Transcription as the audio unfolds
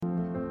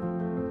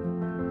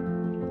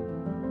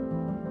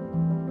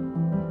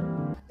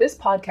This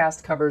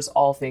podcast covers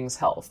all things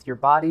health, your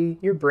body,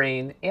 your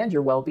brain, and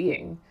your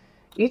well-being.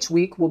 Each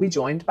week, we'll be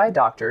joined by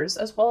doctors,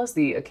 as well as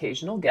the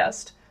occasional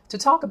guest, to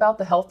talk about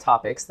the health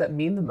topics that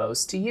mean the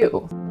most to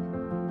you.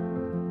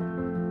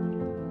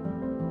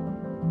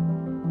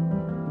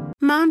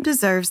 Mom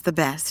deserves the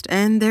best,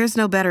 and there's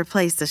no better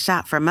place to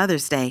shop for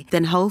Mother's Day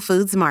than Whole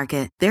Foods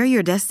Market. They're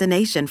your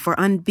destination for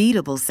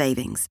unbeatable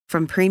savings,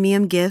 from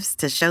premium gifts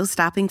to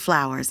show-stopping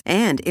flowers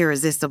and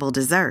irresistible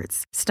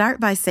desserts. Start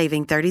by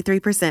saving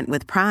 33%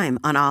 with Prime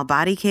on all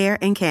body care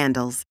and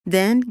candles.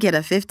 Then get a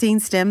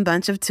 15-stem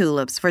bunch of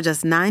tulips for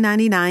just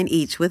 $9.99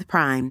 each with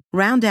Prime.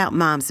 Round out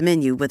Mom's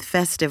menu with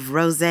festive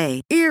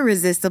rosé,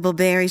 irresistible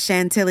berry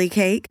chantilly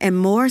cake, and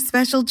more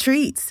special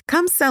treats.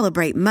 Come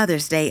celebrate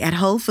Mother's Day at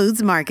Whole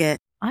Foods Market.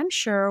 I'm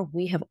sure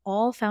we have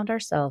all found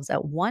ourselves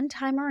at one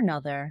time or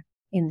another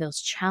in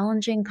those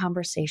challenging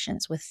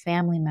conversations with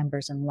family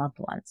members and loved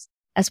ones,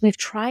 as we've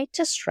tried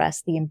to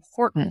stress the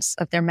importance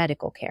of their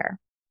medical care,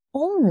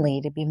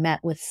 only to be met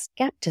with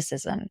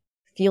skepticism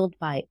fueled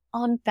by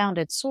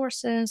unfounded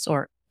sources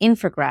or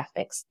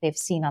infographics they've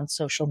seen on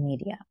social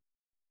media.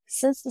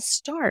 Since the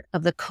start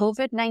of the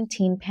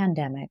COVID-19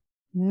 pandemic,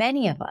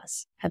 many of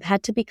us have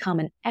had to become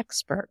an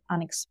expert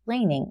on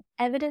explaining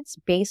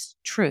evidence-based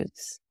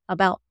truths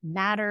about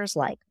matters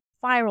like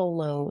viral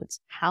loads,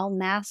 how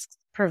masks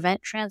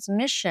prevent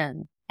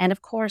transmission, and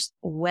of course,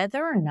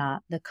 whether or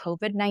not the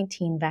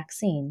COVID-19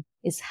 vaccine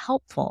is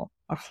helpful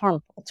or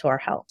harmful to our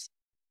health.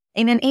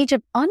 In an age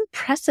of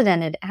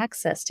unprecedented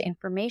access to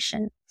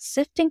information,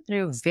 sifting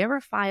through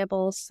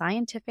verifiable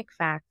scientific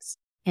facts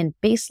and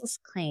baseless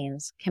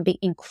claims can be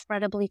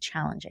incredibly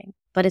challenging,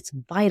 but it's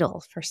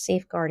vital for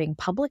safeguarding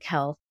public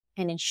health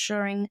and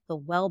ensuring the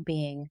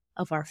well-being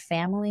of our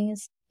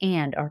families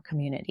and our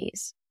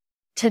communities.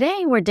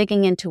 Today, we're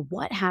digging into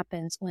what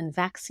happens when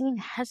vaccine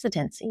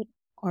hesitancy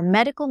or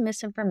medical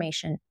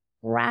misinformation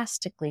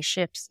drastically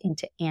shifts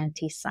into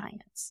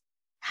anti-science.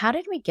 How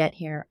did we get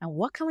here, and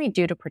what can we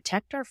do to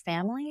protect our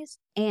families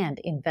and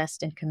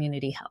invest in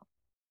community health?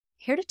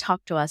 Here to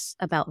talk to us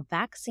about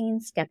vaccine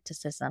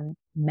skepticism,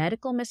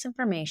 medical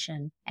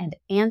misinformation, and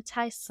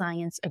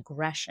anti-science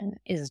aggression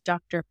is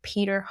Dr.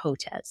 Peter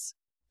Hotez.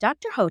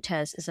 Dr.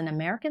 Hotez is an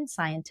American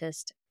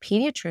scientist,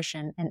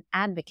 pediatrician, and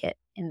advocate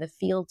in the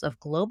fields of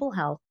global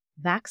health,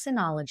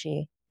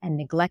 vaccinology, and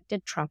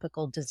neglected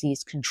tropical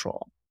disease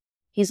control.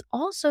 He's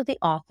also the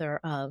author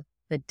of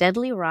The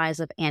Deadly Rise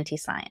of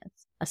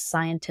Anti-Science, A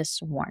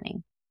Scientist's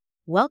Warning.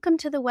 Welcome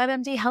to the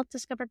WebMD Health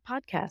Discovered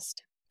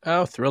podcast.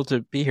 Oh, thrilled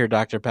to be here,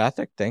 Dr.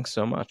 Pathak. Thanks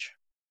so much.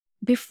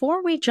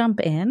 Before we jump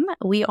in,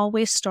 we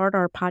always start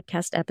our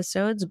podcast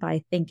episodes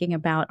by thinking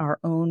about our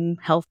own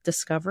health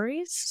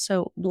discoveries.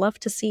 So love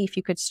to see if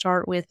you could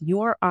start with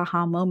your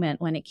aha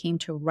moment when it came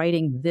to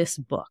writing this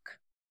book.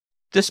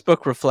 This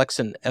book reflects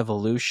an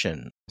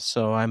evolution.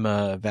 So I'm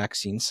a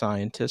vaccine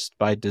scientist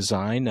by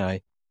design.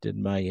 I did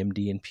my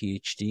MD and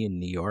PhD in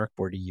New York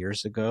 40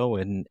 years ago,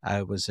 and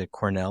I was at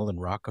Cornell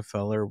and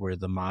Rockefeller, where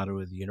the motto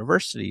of the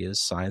university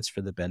is science for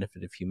the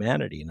benefit of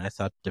humanity. And I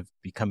thought that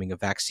becoming a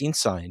vaccine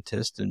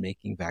scientist and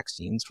making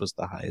vaccines was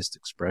the highest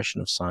expression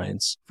of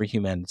science for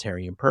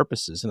humanitarian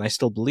purposes. And I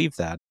still believe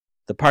that.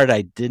 The part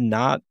I did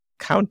not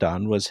count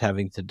on was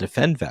having to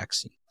defend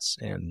vaccines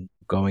and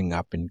going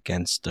up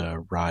against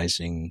a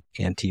rising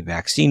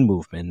anti-vaccine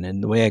movement.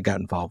 And the way I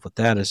got involved with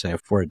that is I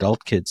have 4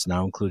 adult kids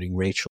now, including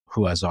Rachel,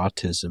 who has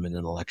autism and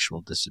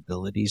intellectual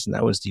disabilities. And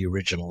that was the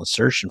original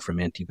assertion from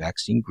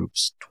anti-vaccine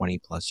groups 20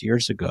 plus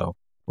years ago,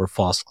 were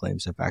false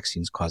claims that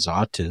vaccines cause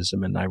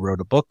autism. And I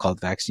wrote a book called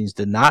Vaccines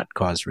Did Not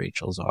Cause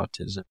Rachel's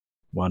Autism.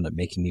 Wound up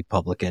making me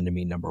public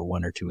enemy number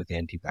 1 or 2 with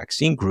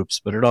anti-vaccine groups,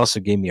 but it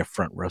also gave me a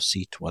front row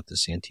seat to what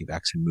this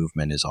anti-vaccine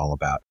movement is all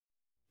about.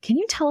 Can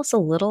you tell us a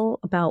little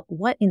about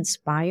what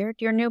inspired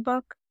your new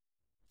book?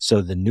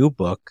 So the new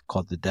book,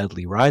 called The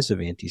Deadly Rise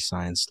of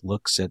Anti-Science,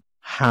 looks at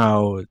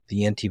how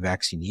the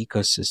anti-vaccine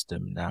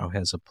ecosystem now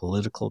has a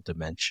political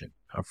dimension,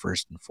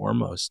 first and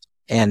foremost.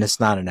 And it's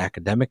not an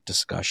academic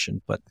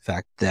discussion, but the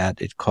fact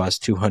that it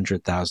caused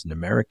 200,000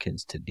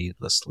 Americans to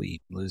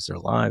needlessly lose their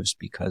lives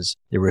because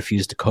they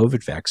refused a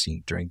COVID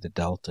vaccine during the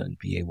Delta and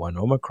BA1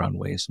 Omicron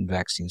waves, and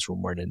vaccines were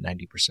more than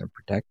 90%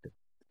 protective.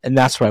 And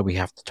that's why we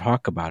have to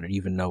talk about it,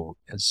 even though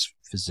as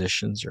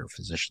physicians or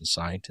physician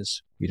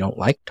scientists, we don't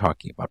like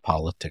talking about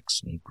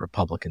politics and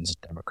Republicans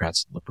and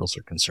Democrats, liberals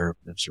or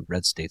conservatives, or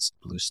red states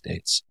and blue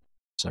states.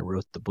 So I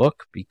wrote the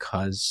book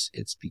because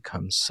it's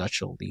become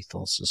such a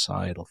lethal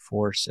societal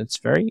force. It's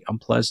very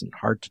unpleasant,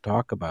 hard to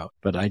talk about,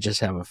 but I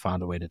just haven't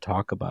found a way to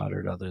talk about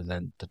it other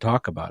than to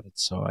talk about it.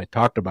 So I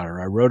talked about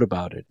it, I wrote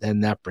about it,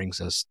 and that brings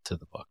us to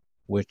the book,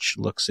 which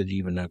looks at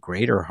even a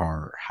greater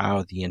horror,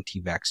 how the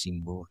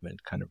anti-vaccine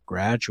movement kind of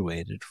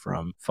graduated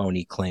from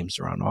phony claims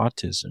around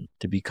autism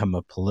to become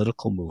a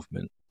political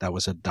movement that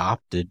was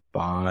adopted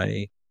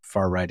by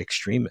far-right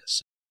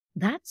extremists.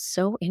 That's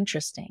so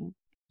interesting.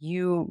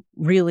 You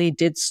really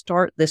did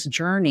start this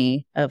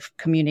journey of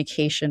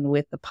communication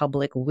with the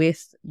public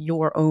with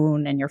your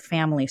own and your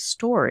family's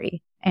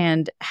story.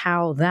 and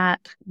how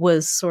that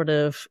was sort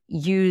of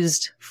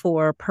used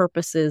for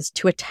purposes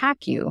to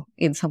attack you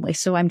in some way.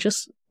 So I'm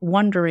just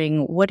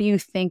wondering, what do you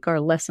think are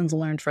lessons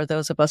learned for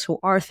those of us who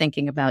are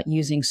thinking about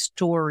using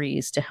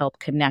stories to help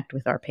connect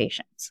with our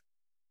patients?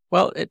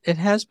 Well, it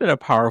has been a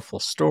powerful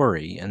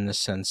story in the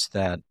sense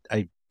that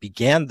I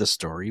began the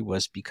story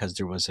was because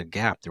there was a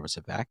gap, there was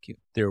a vacuum.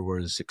 There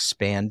was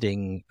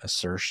expanding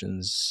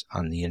assertions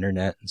on the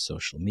internet and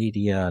social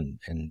media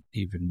and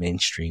even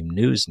mainstream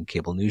news and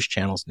cable news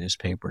channels,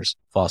 newspapers,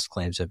 false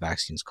claims that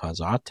vaccines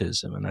cause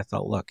autism. And I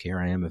thought, look, here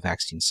I am, a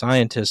vaccine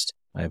scientist.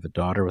 I have a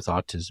daughter with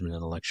autism and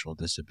intellectual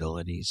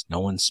disabilities. No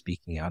one's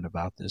speaking out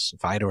about this.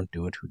 If I don't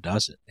do it, who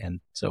does it?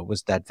 And so it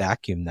was that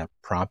vacuum that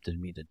prompted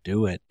me to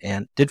do it,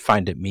 and did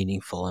find it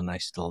meaningful, and I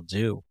still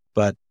do.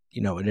 But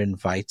it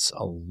invites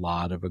a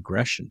lot of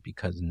aggression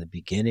because in the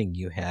beginning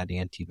you had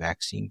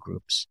anti-vaccine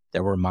groups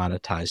that were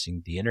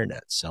monetizing the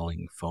internet,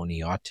 selling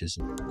phony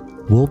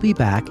autism. We'll be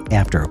back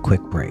after a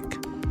quick break.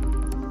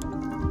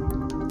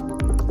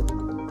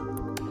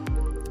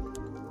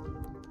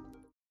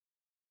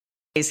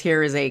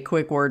 Here is a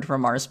quick word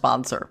from our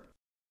sponsor.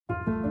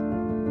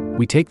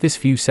 We take this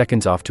few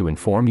seconds off to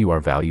inform you,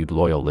 our valued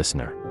loyal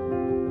listener,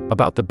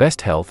 about the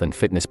best health and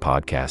fitness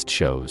podcast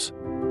shows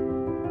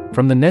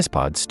from the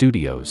Nespod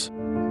Studios.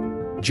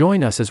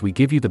 Join us as we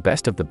give you the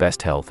best of the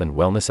best health and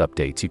wellness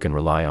updates you can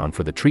rely on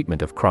for the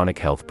treatment of chronic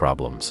health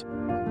problems.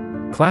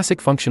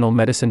 Classic functional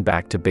medicine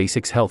back to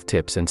basics health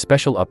tips and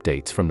special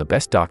updates from the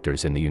best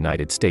doctors in the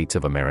United States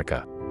of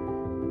America.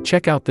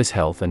 Check out this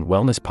health and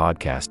wellness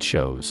podcast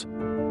shows.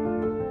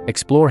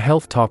 Explore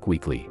Health Talk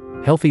Weekly,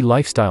 Healthy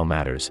Lifestyle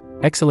Matters,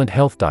 Excellent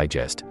Health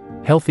Digest,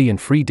 Healthy and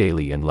Free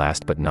Daily, and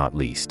last but not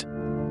least,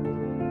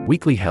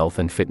 Weekly Health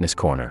and Fitness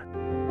Corner.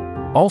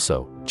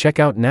 Also, check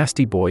out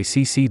Nasty Boy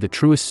CC, the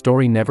truest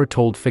story never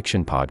told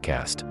fiction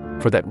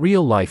podcast, for that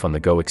real life on the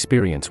go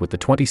experience with the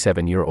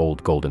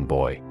 27-year-old golden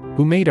boy,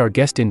 who made our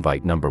guest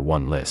invite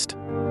 #1 list.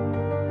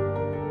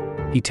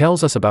 He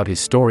tells us about his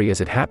story as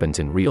it happens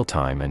in real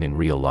time and in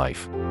real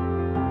life.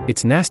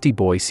 It's Nasty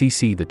Boy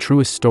CC, the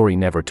truest story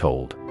never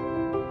told.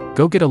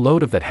 Go get a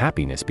load of that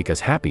happiness,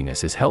 because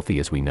happiness is healthy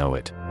as we know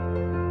it.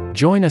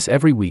 Join us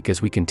every week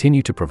as we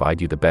continue to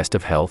provide you the best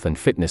of health and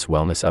fitness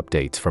wellness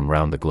updates from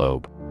around the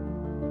globe.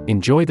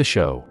 Enjoy the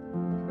show.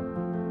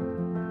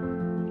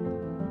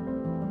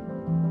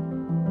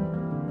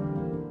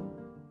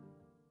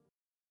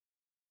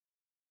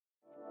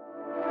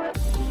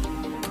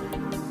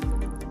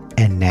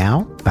 And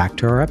now, back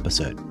to our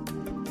episode.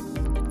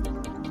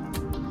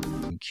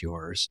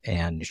 Cures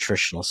and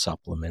nutritional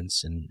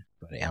supplements, and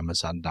go to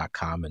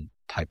Amazon.com and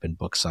type in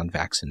books on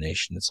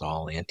vaccination. It's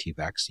all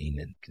anti-vaccine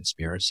and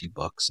conspiracy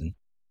books. And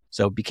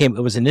so it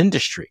was an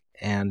industry.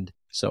 And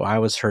so I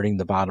was hurting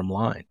the bottom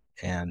line,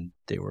 and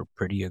they were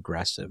pretty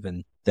aggressive.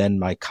 And then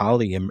my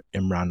colleague,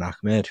 Imran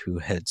Ahmed, who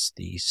heads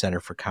the Center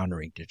for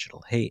Countering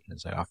Digital Hate, and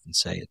as I often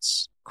say,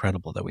 it's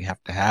incredible that we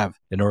have to have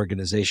an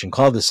organization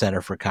called the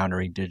Center for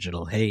Countering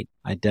Digital Hate,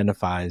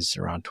 identifies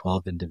around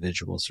 12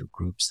 individuals or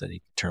groups that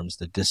he terms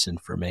the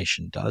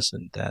disinformation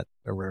dozen that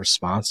are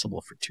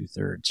responsible for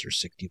 2/3 or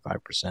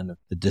 65% of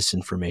the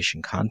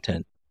disinformation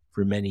content.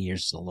 For many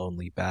years, it's a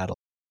lonely battle.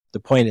 The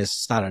point is,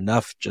 it's not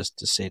enough just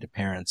to say to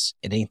parents,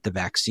 it ain't the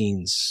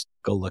vaccines,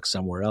 go look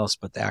somewhere else,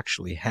 but they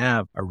actually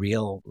have a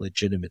real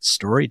legitimate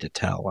story to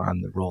tell on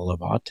the role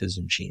of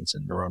autism genes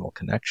and neuronal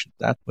connection.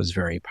 That was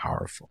very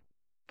powerful.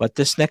 But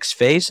this next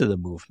phase of the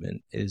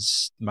movement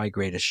is my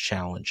greatest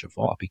challenge of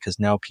all, because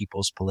now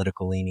people's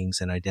political leanings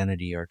and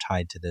identity are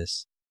tied to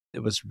this. It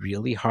was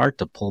really hard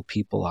to pull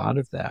people out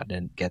of that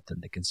and get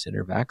them to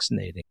consider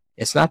vaccinating.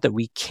 It's not that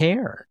we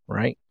care,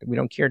 right? We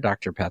don't care,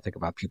 Dr. Pathak,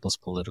 about people's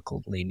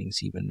political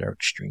leanings, even their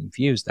extreme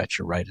views. That's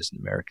your right as an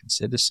American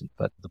citizen.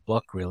 But the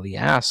book really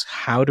asks,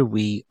 how do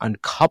we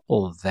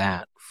uncouple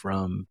that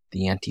from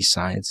the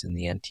anti-science and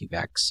the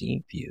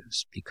anti-vaccine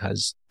views?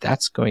 Because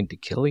that's going to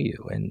kill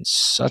you, and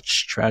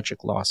such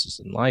tragic losses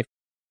in life.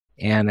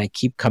 And I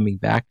keep coming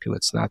back to,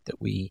 it's not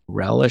that we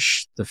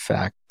relish the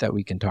fact that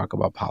we can talk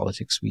about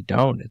politics. We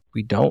don't.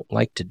 We don't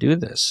like to do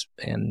this.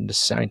 And the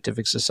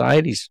scientific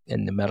societies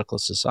and the medical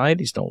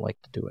societies don't like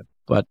to do it.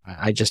 But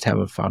I just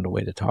haven't found a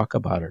way to talk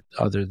about it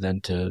other than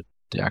to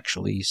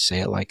actually say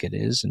it like it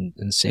is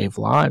and save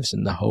lives,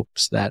 in the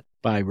hopes that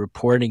by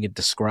reporting and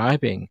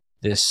describing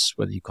this,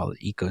 whether you call it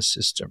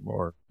ecosystem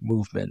or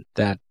movement,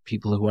 that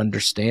people who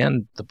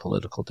understand the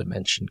political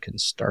dimension can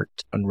start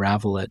to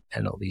unravel it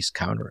and at least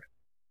counter it.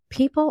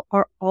 People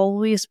are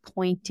always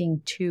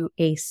pointing to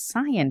a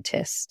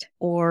scientist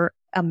or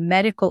a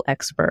medical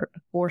expert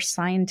or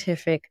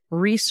scientific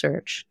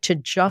research to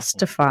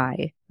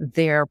justify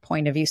their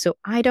point of view. So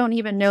I don't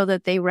even know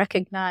that they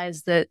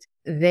recognize that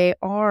they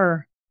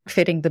are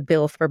fitting the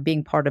bill for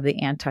being part of the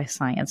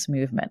anti-science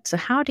movement. So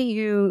how do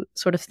you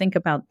sort of think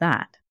about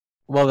that?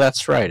 Well,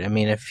 that's right. I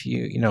mean, if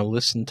you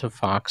listen to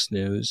Fox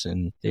News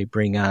and they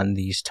bring on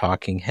these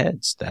talking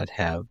heads that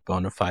have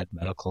bona fide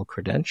medical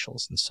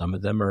credentials, and some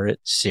of them are at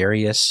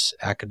serious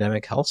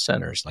academic health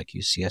centers like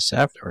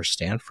UCSF or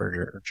Stanford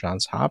or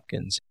Johns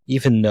Hopkins,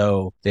 even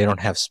though they don't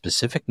have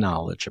specific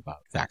knowledge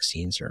about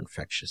vaccines or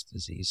infectious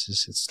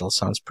diseases, it still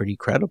sounds pretty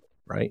credible.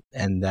 Right.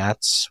 And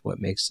that's what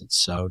makes it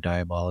so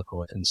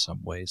diabolical in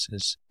some ways,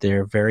 is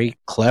they're very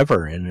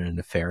clever in a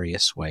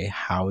nefarious way,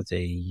 how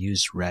they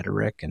use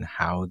rhetoric and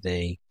how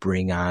they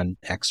bring on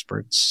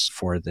experts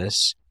for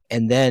this.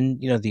 And then,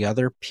 the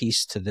other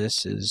piece to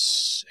this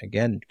is,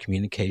 again,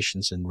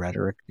 communications and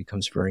rhetoric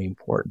becomes very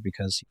important,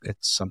 because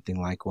it's something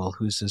like, well,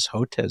 who's this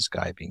Hotez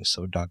guy being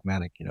so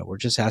dogmatic? We're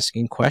just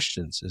asking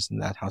questions. Isn't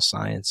that how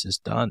science is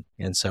done?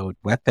 And so it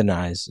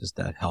weaponizes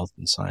that health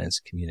and science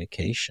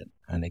communication.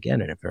 And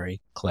again, in a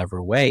very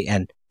clever way.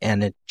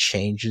 And it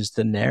changes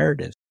the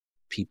narrative.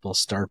 People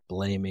start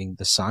blaming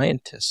the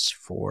scientists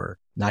for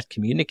not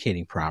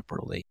communicating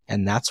properly.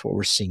 And that's what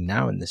we're seeing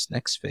now in this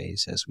next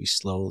phase as we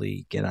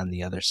slowly get on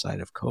the other side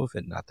of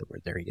COVID. Not that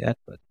we're there yet,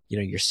 but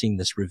you're seeing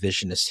this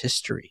revisionist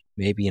history,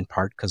 maybe in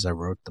part because I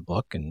wrote the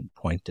book and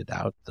pointed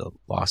out the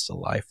loss of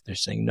life. They're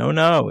saying,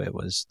 no, it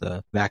was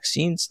the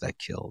vaccines that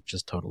killed,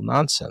 just total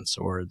nonsense.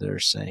 Or they're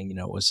saying,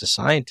 it was the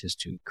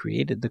scientist who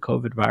created the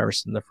COVID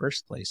virus in the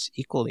first place,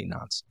 equally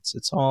nonsense.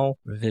 It's all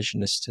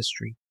revisionist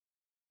history.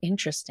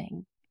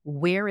 Interesting.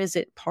 Where is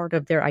it part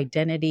of their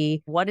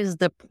identity? What is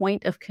the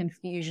point of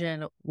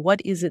confusion?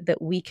 What is it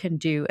that we can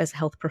do as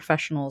health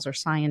professionals or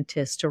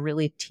scientists to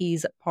really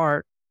tease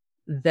apart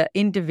the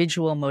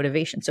individual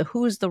motivation? So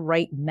who is the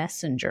right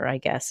messenger, I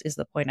guess, is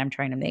the point I'm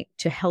trying to make,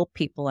 to help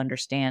people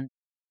understand.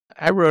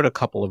 I wrote a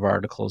couple of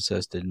articles,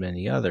 as did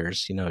many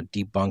others,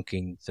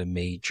 debunking the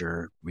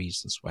major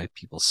reasons why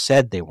people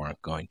said they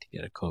weren't going to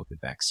get a COVID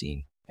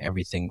vaccine.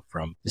 Everything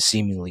from the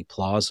seemingly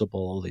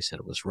plausible, they said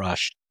it was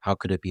rushed. How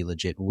could it be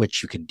legit?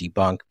 Which you could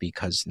debunk,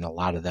 because a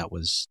lot of that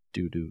was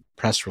due to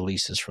press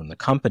releases from the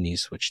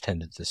companies, which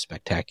tended to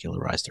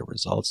spectacularize their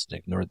results and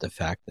ignored the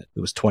fact that it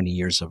was 20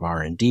 years of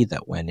R&D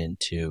that went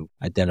into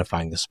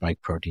identifying the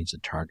spike proteins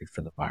and target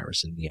for the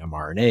virus in the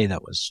mRNA.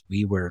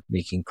 We were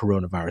making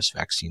coronavirus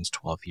vaccines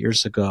 12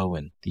 years ago,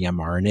 and the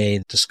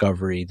mRNA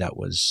discovery that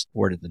was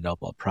awarded the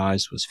Nobel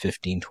Prize was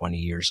 15, 20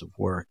 years of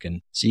work.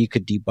 And so you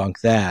could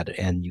debunk that,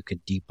 and you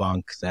could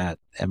debunk that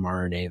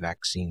mRNA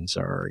vaccines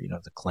are,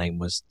 the claim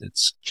was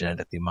it's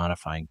genetically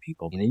modifying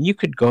people. And you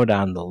could go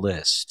down the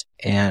list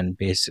and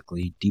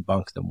basically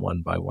debunk them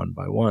one by one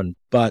by one.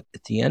 But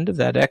at the end of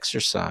that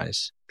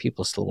exercise,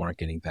 people still weren't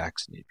getting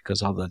vaccinated,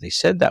 because although they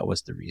said that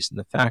was the reason,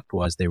 the fact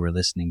was they were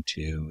listening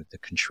to the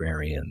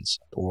contrarians,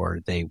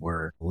 or they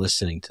were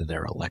listening to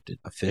their elected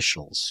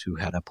officials who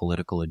had a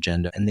political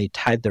agenda, and they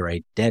tied their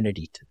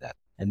identity to that.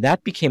 And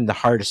that became the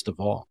hardest of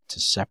all to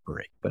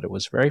separate, but it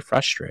was very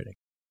frustrating.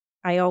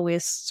 I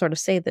always sort of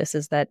say this,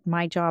 is that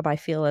my job, I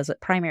feel, as a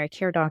primary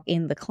care doc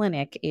in the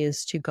clinic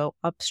is to go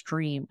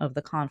upstream of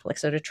the conflict.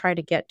 So to try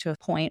to get to a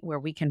point where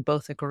we can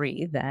both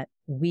agree that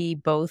we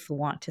both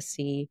want to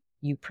see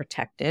you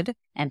protected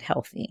and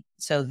healthy.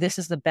 So this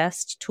is the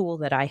best tool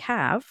that I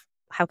have.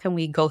 How can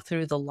we go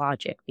through the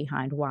logic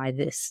behind why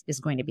this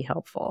is going to be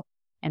helpful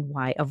and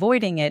why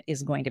avoiding it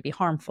is going to be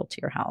harmful to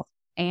your health?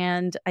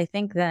 And I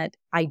think that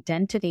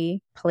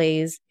identity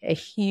plays a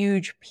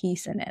huge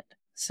piece in it.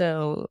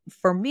 So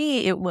for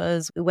me, it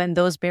was when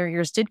those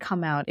barriers did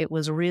come out, it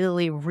was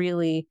really,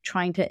 really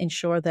trying to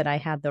ensure that I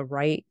had the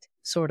right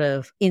sort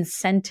of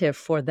incentive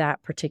for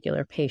that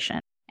particular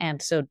patient.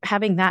 And so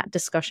having that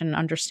discussion and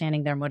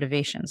understanding their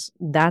motivations,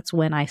 that's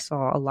when I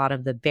saw a lot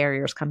of the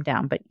barriers come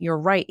down. But you're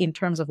right, in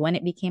terms of when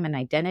it became an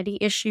identity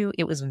issue,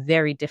 it was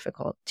very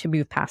difficult to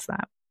move past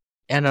that.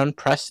 And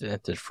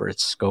unprecedented for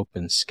its scope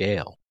and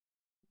scale.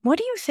 What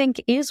do you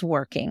think is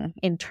working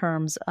in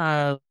terms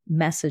of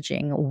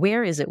messaging?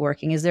 Where is it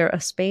working? Is there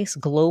a space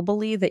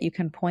globally that you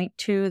can point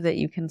to, that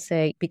you can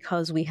say,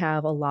 because we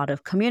have a lot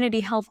of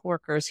community health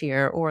workers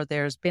here, or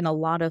there's been a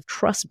lot of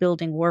trust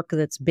building work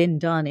that's been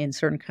done in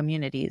certain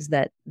communities,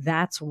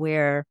 that's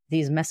where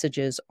these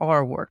messages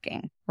are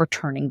working or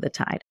turning the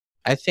tide?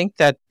 I think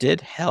that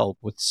did help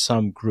with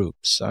some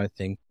groups. I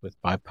think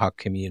with BIPOC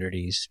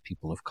communities,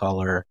 people of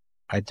color.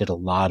 I did a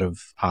lot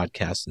of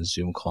podcasts and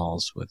Zoom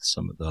calls with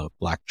some of the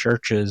Black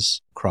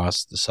churches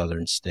across the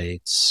southern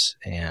states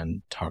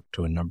and talked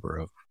to a number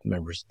of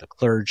members of the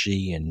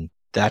clergy, and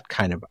that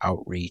kind of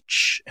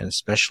outreach and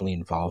especially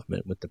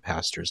involvement with the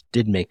pastors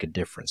did make a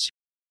difference.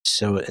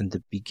 So in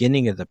the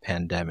beginning of the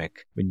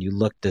pandemic, when you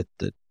looked at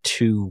the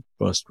two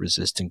most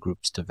resistant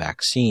groups to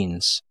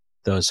vaccines,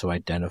 those who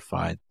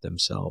identified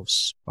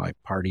themselves by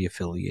party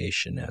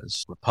affiliation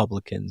as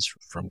Republicans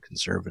from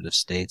conservative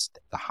states,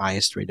 the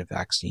highest rate of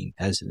vaccine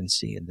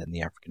hesitancy, and then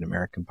the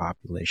African-American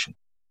population.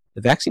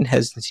 The vaccine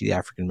hesitancy of the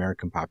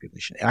African-American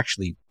population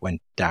actually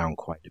went down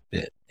quite a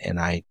bit.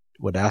 And I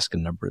would ask a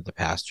number of the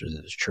pastors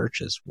at his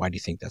churches, why do you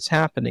think that's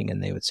happening?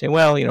 And they would say,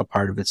 well,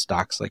 part of it's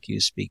docs like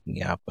you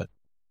speaking out, but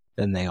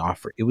then they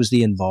offer, it was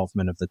the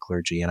involvement of the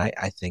clergy. And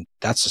I think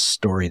that's a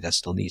story that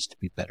still needs to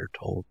be better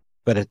told.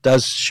 But it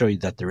does show you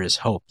that there is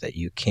hope, that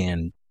you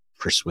can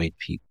persuade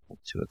people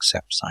to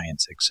accept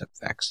science, accept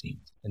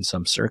vaccines in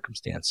some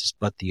circumstances.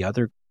 But the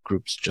other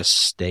groups just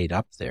stayed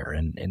up there.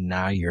 And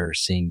now you're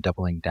seeing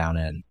doubling down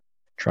and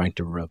trying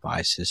to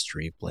revise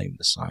history, blame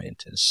the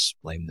scientists,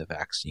 blame the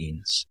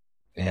vaccines.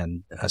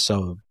 And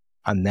so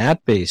on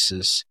that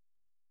basis,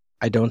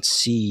 I don't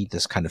see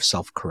this kind of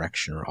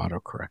self-correction or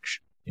autocorrection.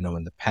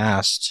 In the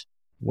past,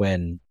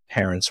 when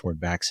parents weren't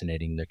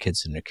vaccinating their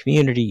kids in their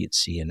community, you'd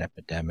see an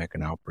epidemic,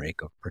 an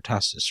outbreak of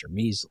pertussis or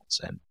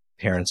measles, and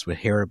parents would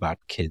hear about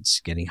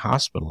kids getting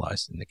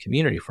hospitalized in the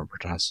community from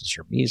pertussis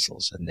or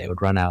measles, and they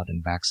would run out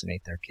and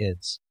vaccinate their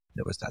kids.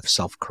 There was that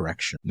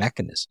self-correction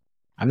mechanism.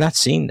 I'm not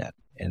seeing that.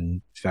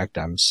 In fact,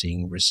 I'm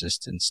seeing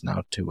resistance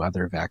now to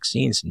other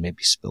vaccines and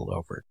maybe spill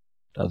over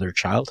to other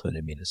childhood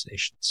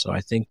immunizations. So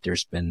I think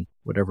there's been,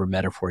 whatever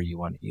metaphor you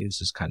want to use,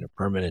 this kind of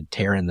permanent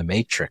tear in the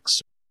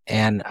matrix.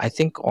 And I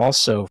think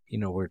also,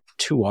 we're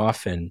too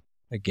often,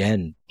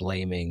 again,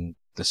 blaming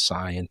the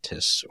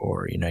scientists,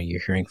 or,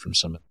 you're hearing from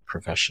some of the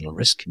professional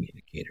risk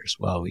communicators,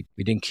 well, we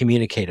didn't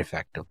communicate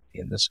effectively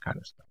and this kind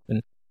of stuff.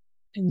 And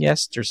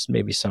yes, there's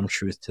maybe some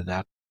truth to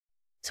that.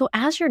 So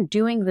as you're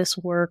doing this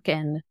work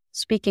and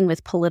speaking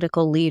with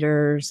political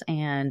leaders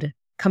and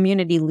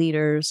community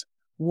leaders,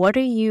 what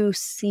are you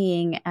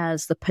seeing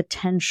as the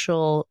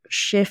potential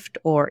shift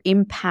or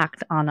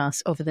impact on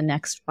us over the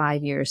next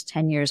 5 years,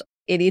 10 years?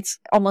 It's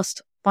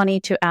almost funny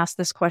to ask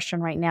this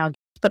question right now,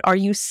 but are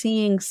you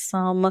seeing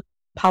some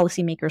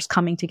policymakers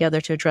coming together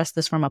to address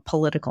this from a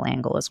political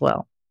angle as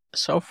well?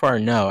 So far,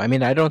 no. I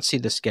mean, I don't see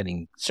this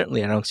getting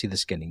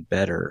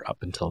better up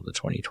until the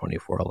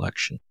 2024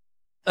 election.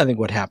 I think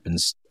what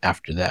happens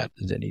after that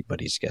is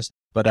anybody's guess.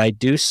 But I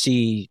do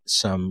see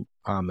some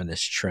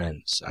ominous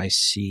trends. I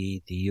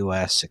see the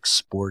U.S.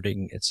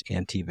 exporting its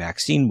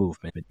anti-vaccine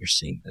movement. You're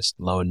seeing this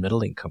in low and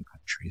middle income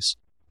countries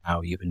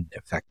now even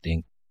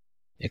affecting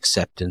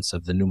acceptance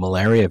of the new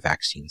malaria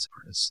vaccines,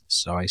 for instance.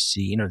 So I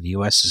see, the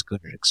U.S. is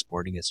good at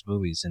exporting its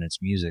movies and its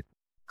music,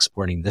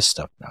 exporting this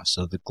stuff now.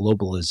 So the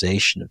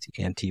globalization of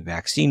the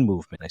anti-vaccine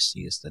movement I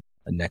see is the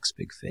next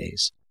big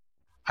phase.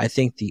 I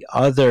think the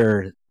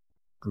other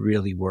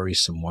really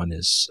worrisome one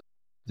is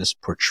this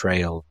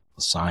portrayal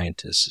of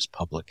scientists as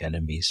public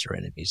enemies or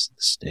enemies of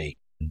the state.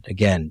 And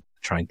again,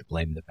 trying to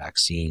blame the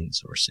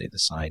vaccines or say the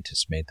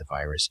scientists made the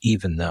virus,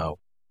 even though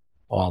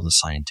all the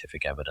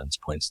scientific evidence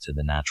points to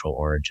the natural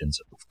origins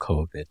of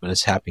COVID, but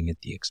it's happening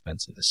at the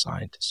expense of the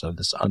scientists. So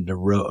this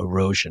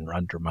erosion or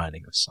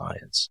undermining of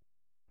science,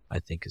 I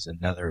think, is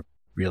another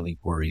really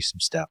worrisome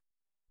step.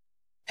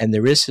 And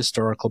there is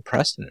historical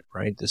precedent,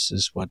 right? This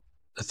is what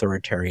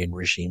authoritarian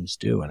regimes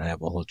do. And I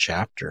have a whole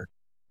chapter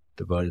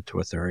devoted to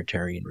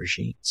authoritarian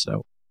regimes.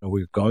 So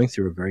we're going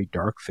through a very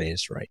dark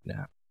phase right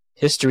now.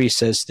 History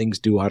says things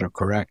do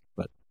autocorrect,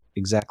 but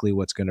exactly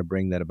what's going to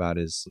bring that about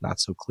is not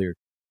so clear.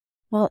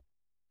 Well,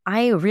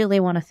 I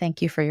really want to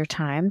thank you for your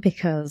time,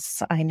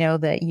 because I know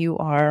that you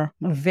are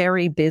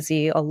very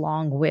busy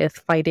along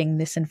with fighting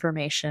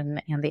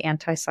misinformation and the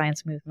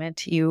anti-science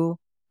movement. You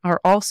are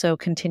also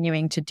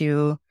continuing to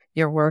do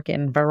your work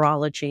in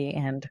virology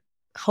and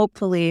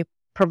hopefully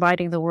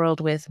providing the world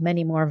with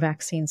many more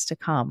vaccines to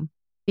come.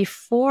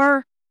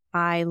 Before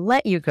I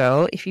let you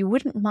go, if you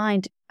wouldn't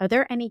mind, are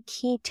there any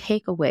key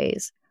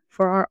takeaways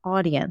for our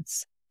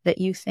audience that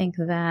you think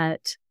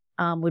that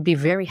would be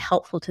very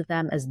helpful to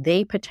them as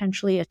they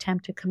potentially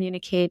attempt to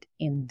communicate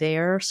in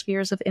their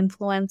spheres of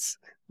influence?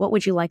 What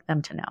would you like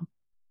them to know?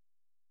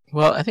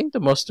 Well, I think the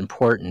most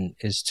important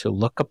is to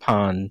look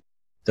upon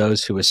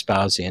those who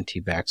espouse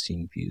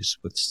anti-vaccine views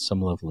with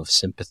some level of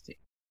sympathy.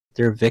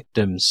 They're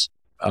victims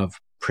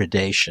of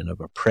predation, of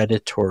a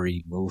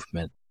predatory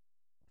movement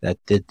that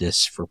did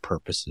this for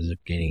purposes of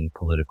gaining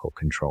political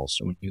control.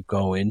 So when you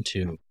go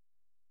into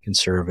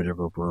conservative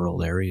or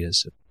rural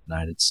areas of the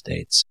United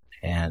States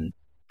and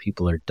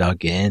people are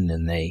dug in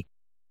and they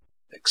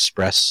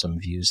express some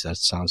views that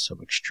sound so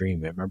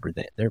extreme, remember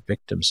that they're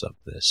victims of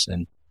this.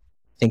 And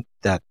I think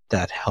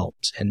that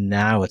helps. And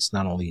now it's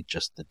not only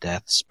just the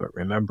deaths, but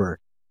remember,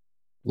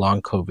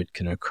 long COVID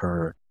can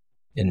occur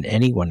in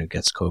anyone who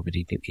gets COVID,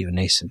 even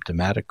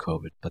asymptomatic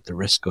COVID, but the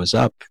risk goes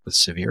up with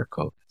severe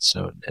COVID.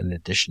 So in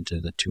addition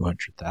to the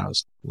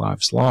 200,000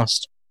 lives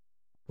lost,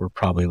 we're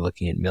probably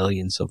looking at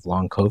millions of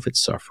long COVID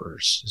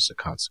sufferers as a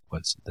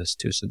consequence of this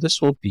too. So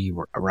this will be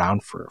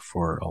around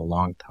for a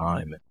long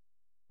time.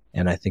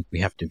 And I think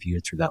we have to view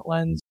it through that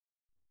lens.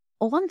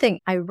 Well, one thing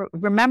I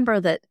remember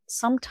that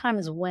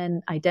sometimes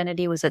when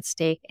identity was at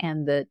stake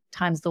and the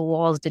times the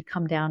walls did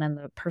come down and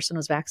the person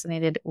was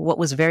vaccinated, what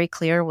was very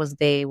clear was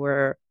they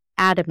were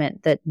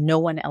adamant that no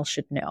one else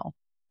should know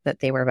that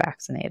they were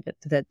vaccinated,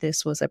 that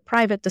this was a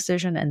private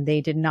decision and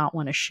they did not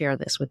want to share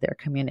this with their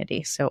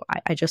community. So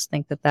I just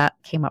think that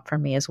came up for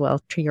me as well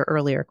to your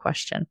earlier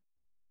question.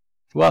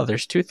 Well,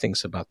 there's two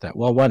things about that.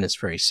 Well, one, it's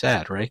very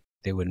sad, right?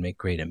 They would make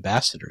great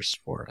ambassadors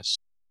for us.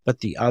 But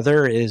the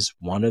other is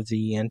one of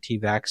the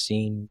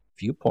anti-vaccine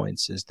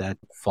viewpoints is that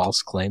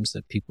false claims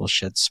that people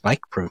shed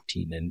spike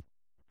protein and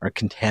are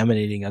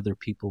contaminating other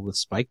people with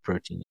spike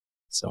protein.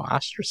 So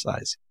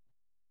ostracizing.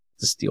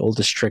 This is the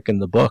oldest trick in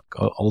the book,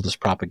 oldest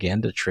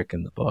propaganda trick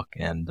in the book.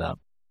 And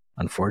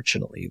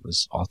unfortunately, it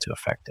was all too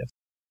effective.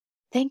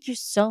 Thank you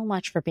so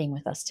much for being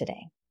with us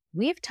today.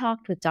 We've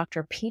talked with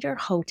Dr. Peter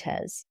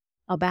Hotez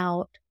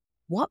about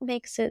what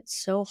makes it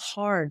so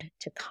hard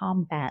to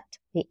combat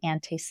the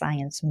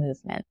anti-science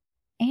movement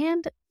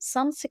and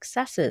some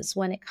successes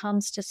when it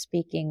comes to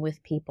speaking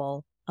with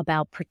people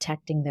about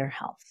protecting their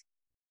health.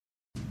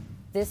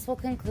 This will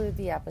conclude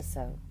the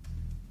episode.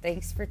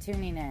 Thanks for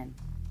tuning in.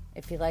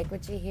 If you like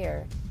what you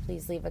hear,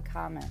 please leave a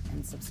comment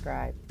and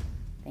subscribe.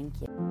 Thank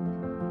you.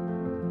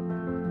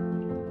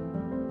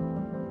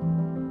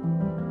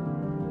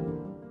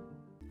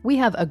 We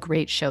have a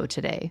great show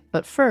today,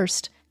 but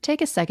first,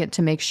 take a second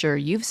to make sure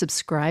you've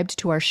subscribed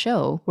to our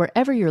show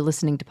wherever you're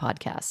listening to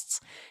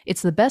podcasts.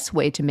 It's the best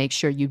way to make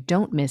sure you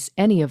don't miss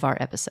any of our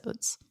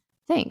episodes.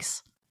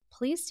 Thanks.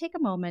 Please take a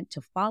moment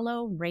to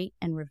follow, rate,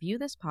 and review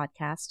this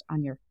podcast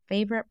on your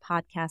favorite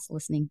podcast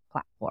listening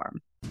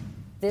platform.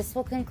 This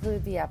will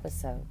conclude the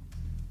episode.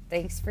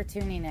 Thanks for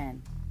tuning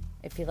in.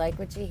 If you like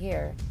what you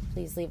hear,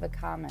 please leave a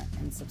comment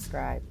and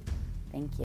subscribe. Thank you.